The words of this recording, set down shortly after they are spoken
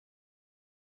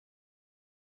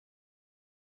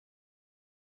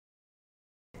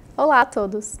Olá a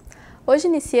todos! Hoje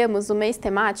iniciamos o mês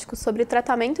temático sobre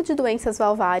tratamento de doenças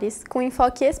valvares, com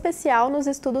enfoque especial nos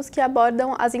estudos que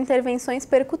abordam as intervenções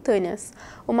percutâneas,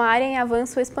 uma área em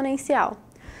avanço exponencial.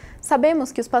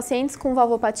 Sabemos que os pacientes com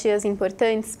valvopatias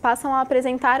importantes passam a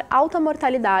apresentar alta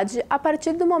mortalidade a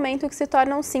partir do momento que se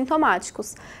tornam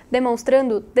sintomáticos,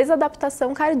 demonstrando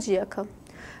desadaptação cardíaca.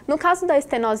 No caso da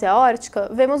estenose aórtica,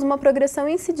 vemos uma progressão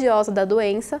insidiosa da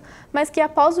doença, mas que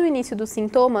após o início dos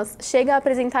sintomas, chega a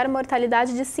apresentar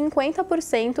mortalidade de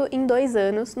 50% em 2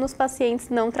 anos nos pacientes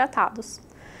não tratados.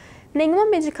 Nenhuma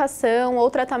medicação ou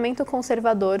tratamento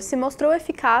conservador se mostrou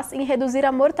eficaz em reduzir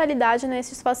a mortalidade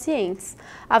nesses pacientes,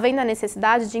 havendo a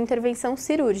necessidade de intervenção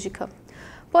cirúrgica.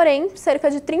 Porém,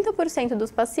 cerca de 30% dos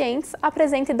pacientes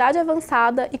apresentam idade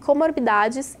avançada e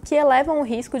comorbidades que elevam o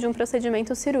risco de um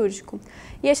procedimento cirúrgico,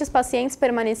 e estes pacientes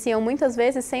permaneciam muitas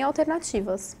vezes sem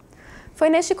alternativas. Foi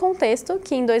neste contexto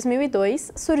que, em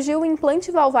 2002, surgiu o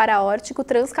implante valvar aórtico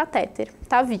transcatéter,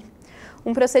 TAVI,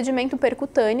 um procedimento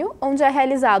percutâneo onde é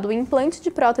realizado o implante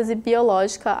de prótese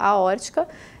biológica aórtica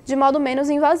de modo menos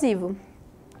invasivo.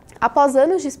 Após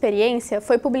anos de experiência,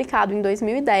 foi publicado em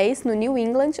 2010, no New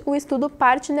England, o estudo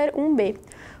Partner 1B,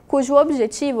 cujo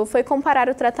objetivo foi comparar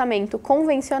o tratamento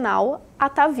convencional a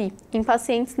TAVI em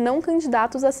pacientes não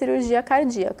candidatos à cirurgia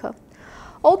cardíaca.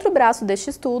 Outro braço deste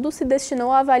estudo se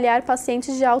destinou a avaliar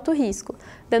pacientes de alto risco,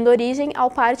 dando origem ao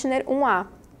Partner 1A,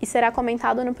 e será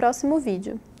comentado no próximo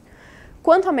vídeo.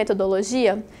 Quanto à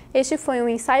metodologia, este foi um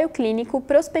ensaio clínico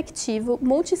prospectivo,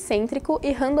 multicêntrico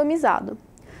e randomizado.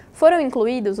 Foram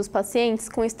incluídos os pacientes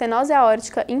com estenose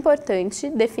aórtica importante,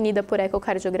 definida por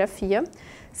ecocardiografia,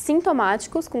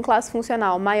 sintomáticos com classe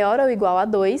funcional maior ou igual a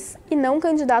 2 e não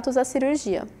candidatos à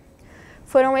cirurgia.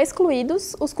 Foram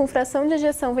excluídos os com fração de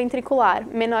ejeção ventricular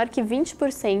menor que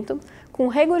 20%, com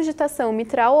regurgitação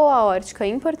mitral ou aórtica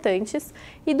importantes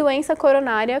e doença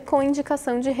coronária com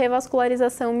indicação de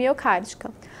revascularização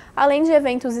miocárdica, além de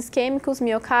eventos isquêmicos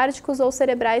miocárdicos ou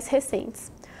cerebrais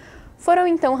recentes. Foram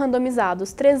então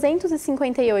randomizados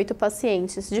 358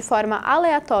 pacientes de forma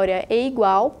aleatória e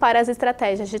igual para as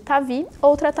estratégias de TAVI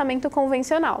ou tratamento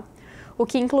convencional, o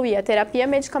que incluía terapia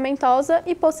medicamentosa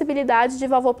e possibilidade de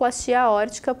valvoplastia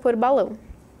aórtica por balão.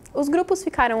 Os grupos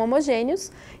ficaram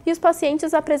homogêneos e os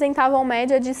pacientes apresentavam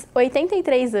média de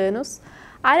 83 anos,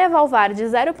 área valvar de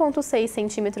 0,6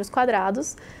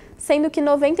 cm², sendo que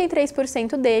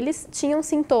 93% deles tinham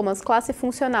sintomas classe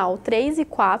funcional 3 e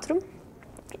 4,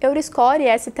 Euroscore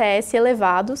e STS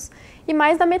elevados, e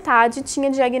mais da metade tinha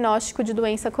diagnóstico de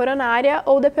doença coronária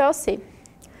ou DPOC.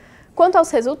 Quanto aos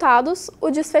resultados,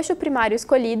 o desfecho primário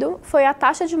escolhido foi a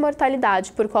taxa de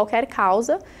mortalidade por qualquer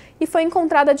causa e foi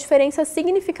encontrada diferença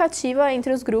significativa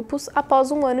entre os grupos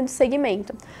após 1 ano de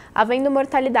seguimento, havendo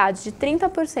mortalidade de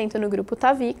 30% no grupo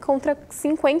TAVI contra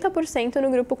 50%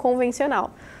 no grupo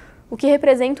convencional, o que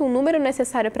representa um número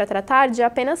necessário para tratar de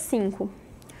apenas 5.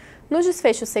 Nos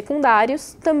desfechos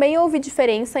secundários, também houve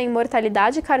diferença em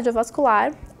mortalidade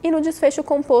cardiovascular e no desfecho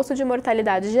composto de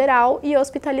mortalidade geral e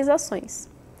hospitalizações.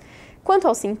 Quanto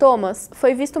aos sintomas,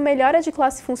 foi visto melhora de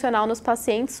classe funcional nos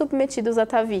pacientes submetidos a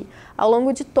TAVI ao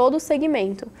longo de todo o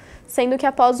segmento, sendo que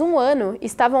após 1 ano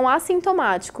estavam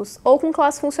assintomáticos ou com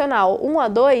classe funcional 1 a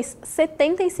 2,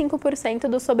 75%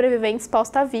 dos sobreviventes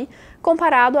pós-TAVI,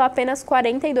 comparado a apenas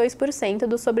 42%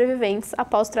 dos sobreviventes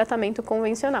após tratamento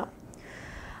convencional.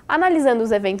 Analisando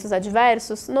os eventos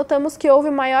adversos, notamos que houve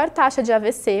maior taxa de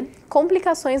AVC,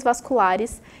 complicações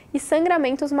vasculares e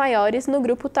sangramentos maiores no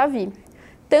grupo TAVI,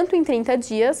 tanto em 30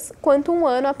 dias quanto 1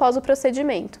 ano após o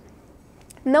procedimento.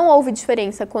 Não houve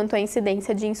diferença quanto à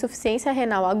incidência de insuficiência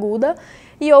renal aguda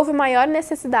e houve maior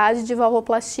necessidade de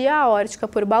valvoplastia aórtica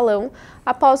por balão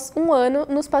após 1 ano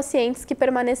nos pacientes que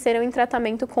permaneceram em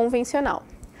tratamento convencional.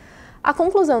 A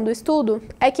conclusão do estudo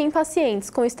é que em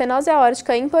pacientes com estenose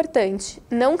aórtica importante,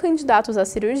 não candidatos à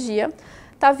cirurgia,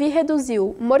 TAVI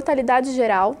reduziu mortalidade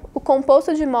geral, o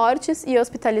composto de mortes e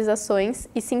hospitalizações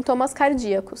e sintomas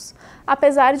cardíacos,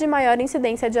 apesar de maior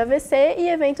incidência de AVC e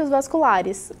eventos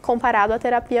vasculares, comparado à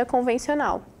terapia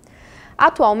convencional.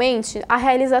 Atualmente, a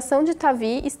realização de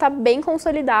TAVI está bem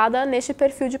consolidada neste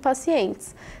perfil de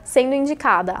pacientes, sendo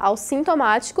indicada aos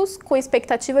sintomáticos com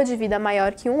expectativa de vida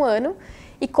maior que 1 ano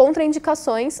e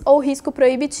contraindicações ou risco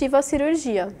proibitivo à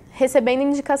cirurgia, recebendo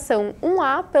indicação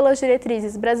 1A pelas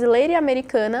diretrizes brasileira e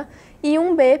americana e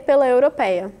 1B pela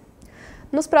europeia.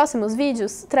 Nos próximos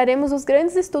vídeos, traremos os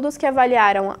grandes estudos que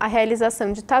avaliaram a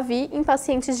realização de TAVI em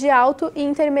pacientes de alto e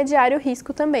intermediário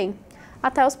risco também.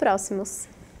 Até os próximos!